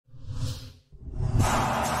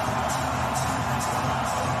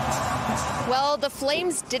Well, the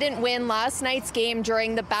Flames didn't win last night's game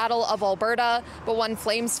during the Battle of Alberta, but one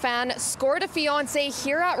Flames fan scored a fiancé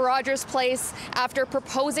here at Rogers Place after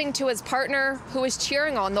proposing to his partner, who was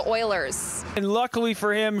cheering on the Oilers. And luckily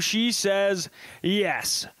for him, she says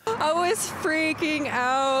yes. I was freaking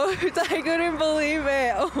out. I couldn't believe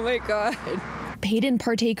it. Oh my God. Peyton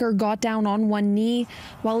Partaker got down on one knee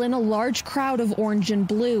while in a large crowd of orange and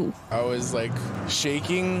blue. I was like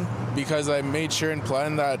shaking because I made sure and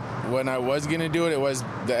planned that when I was going to do it, it was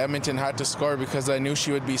the Edmonton had to score because I knew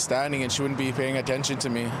she would be standing and she wouldn't be paying attention to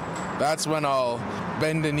me. That's when I'll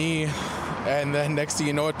bend the knee, and then next thing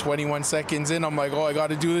you know, 21 seconds in, I'm like, oh, I got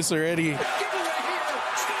to do this already.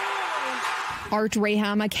 Art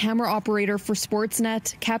Raham, a camera operator for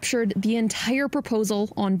Sportsnet, captured the entire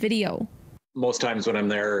proposal on video. Most times when I'm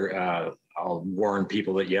there, I'll warn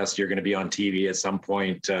people that, yes, you're going to be on TV at some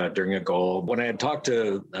point during a goal. When I had talked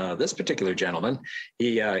to this particular gentleman,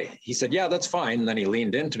 he said, yeah, that's fine. And then he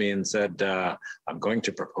leaned into me and said, I'm going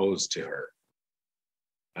to propose to her.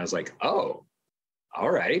 I was like, oh,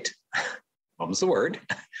 all right. Mum's the word.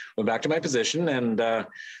 Went back to my position, and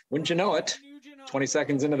wouldn't you know it, 20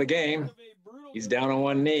 seconds into the game, he's down on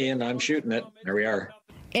one knee and I'm shooting it. There we are.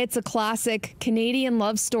 It's a classic Canadian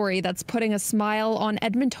love story that's putting a smile on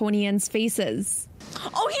Edmontonians' faces.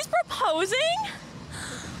 Oh, he's proposing?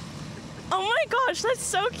 Oh my gosh, that's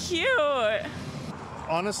so cute.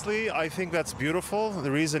 Honestly, I think that's beautiful. The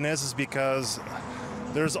reason is because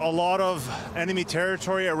there's a lot of enemy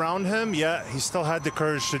territory around him, yet he still had the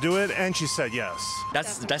courage to do it, and she said yes.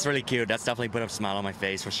 That's really cute. That's definitely put a smile on my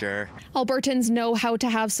face for sure. Albertans know how to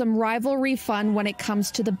have some rivalry fun when it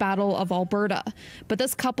comes to the Battle of Alberta, but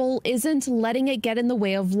this couple isn't letting it get in the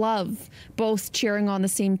way of love, both cheering on the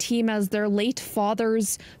same team as their late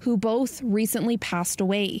fathers, who both recently passed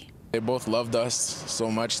away. They both loved us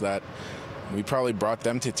so much that we probably brought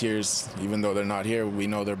them to tears. Even though they're not here, we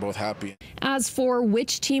know they're both happy. As for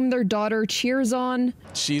which team their daughter cheers on,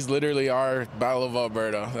 she's literally our Battle of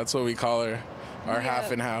Alberta. That's what we call her, our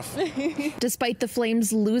half and half. Despite the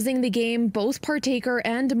Flames losing the game, both Partaker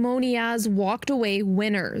and Moniaz walked away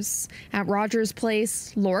winners. At Rogers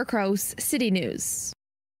Place, Laura Krause, City News.